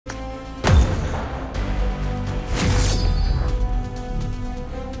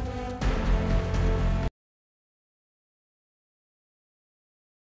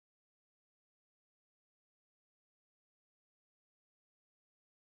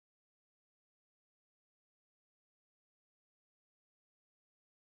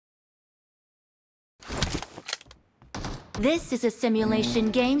This is a simulation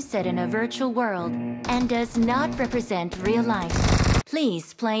game set in a virtual world and does not represent real life.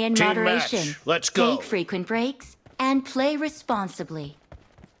 Please play in Team moderation. match. Let's go. Take frequent breaks and play responsibly.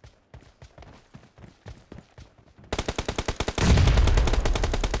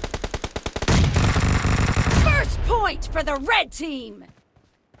 First point for the red team!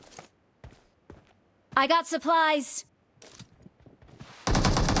 I got supplies.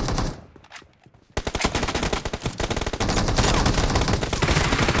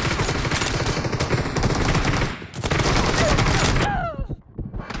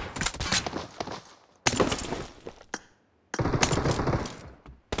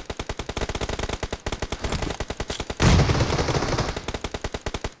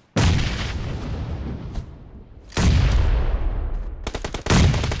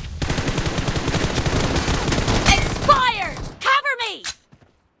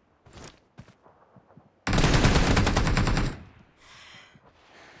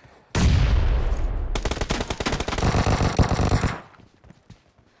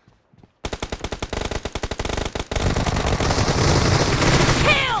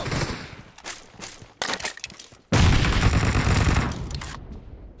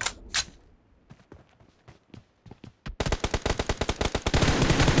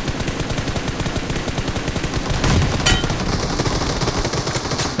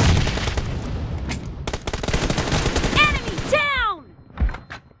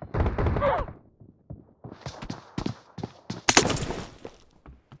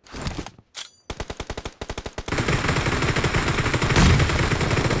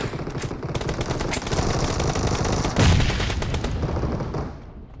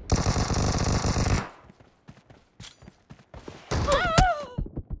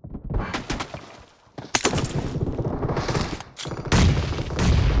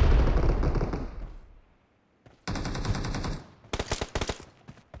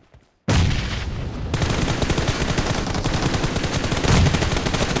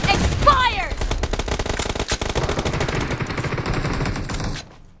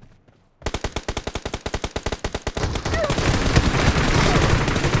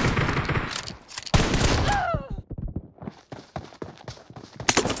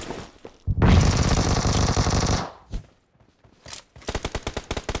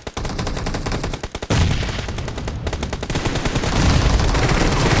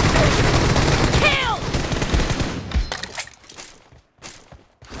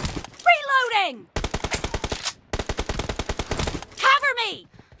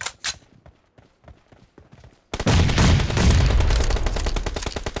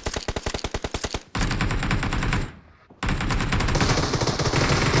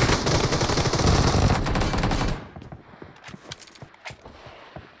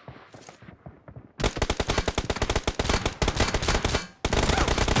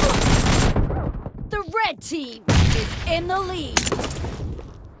 Team is in the lead.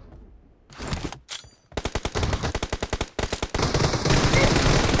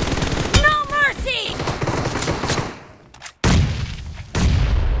 No mercy!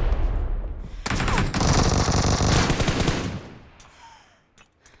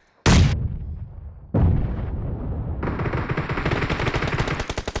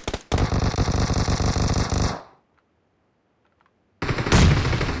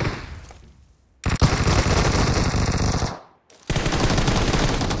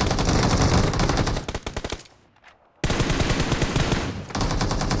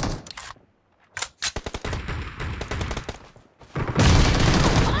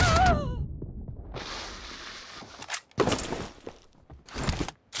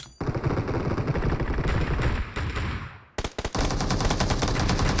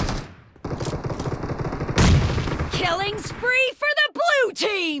 Killing spree for the blue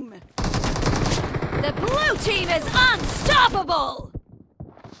team! The blue team is unstoppable!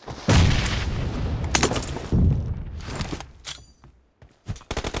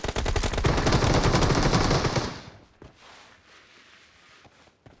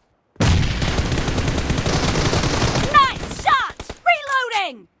 Nice shot!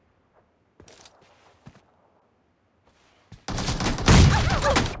 Reloading!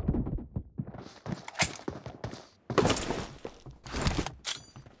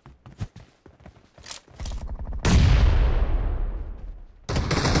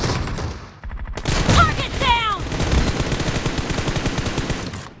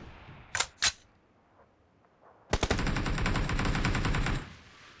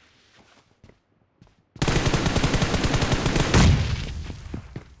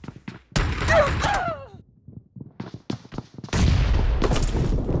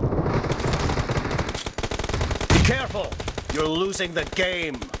 losing the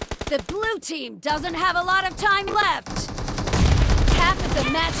game. The blue team doesn't have a lot of time left. Half of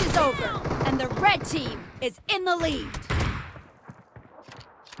the match is over, and the red team is in the lead.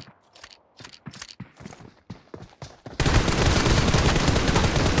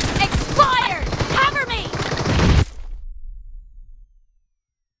 Expired! Cover me!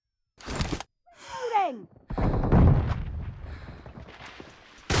 Shooting!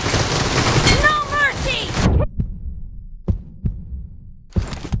 No mercy!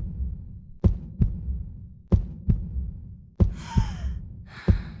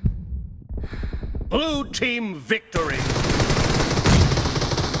 Blue team victory!